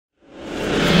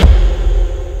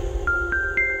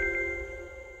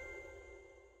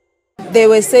they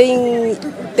were saying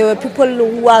there were people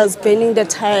who was burning the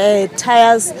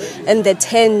tires and the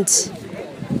tent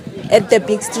at the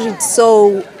big street.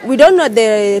 So we don't know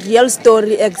the real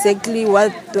story exactly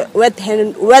what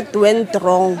went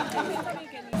wrong.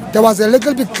 There was a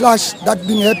little bit clash that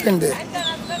been happened there,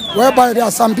 whereby there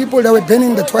are some people that were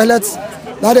burning the toilets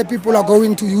that the people are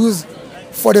going to use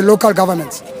for the local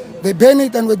governments. They burned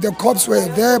it, and with the cops were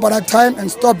there by that time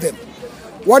and stopped them.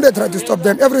 When they tried to stop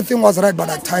them, everything was right by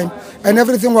that time and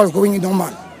everything was going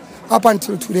normal. Up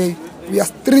until today, we are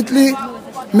strictly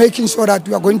making sure that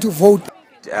we are going to vote.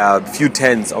 A few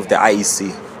tents of the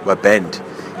IEC were banned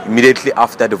immediately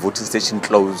after the voting station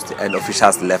closed and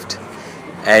officials left.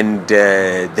 And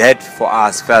that for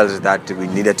us felt that we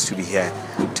needed to be here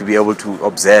to be able to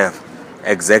observe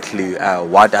exactly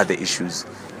what are the issues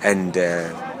and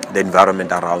the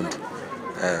environment around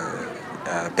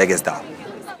Bekkersdal.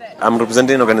 I'm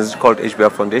representing an organization called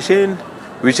HBR Foundation,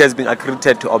 which has been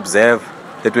accredited to observe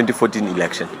the 2014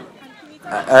 election.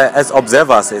 As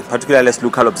observers, particularly as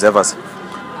local observers,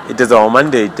 it is our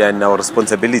mandate and our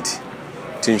responsibility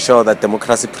to ensure that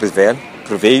democracy prevail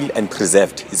and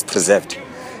is preserved.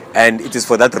 And it is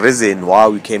for that reason why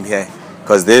we came here,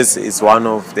 because this is one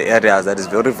of the areas that is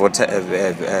very volatile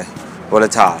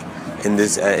in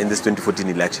this 2014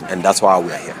 election, and that's why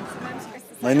we are here.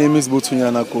 My name is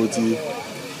Botunyana Koti.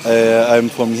 I'm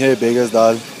from here,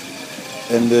 Bekkersdal,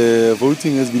 and the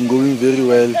voting has been going very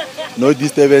well. No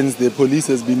disturbance. The police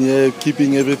has been here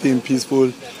keeping everything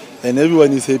peaceful, and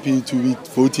everyone is happy to be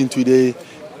voting today,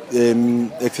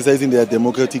 exercising their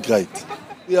democratic right.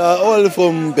 We are all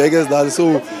from Bekkersdal,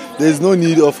 so there's no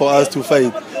need for us to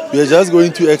fight. We are just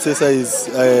going to exercise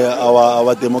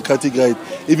our democratic right,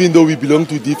 even though we belong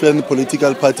to different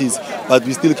political parties, but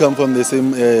we still come from the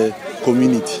same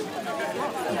community.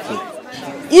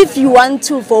 If you want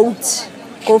to vote,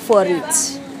 go for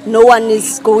it. No one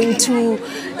is going to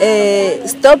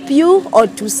stop you or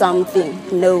do something,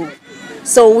 no.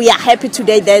 So we are happy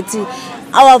today that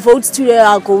our votes today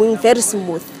are going very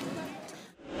smooth.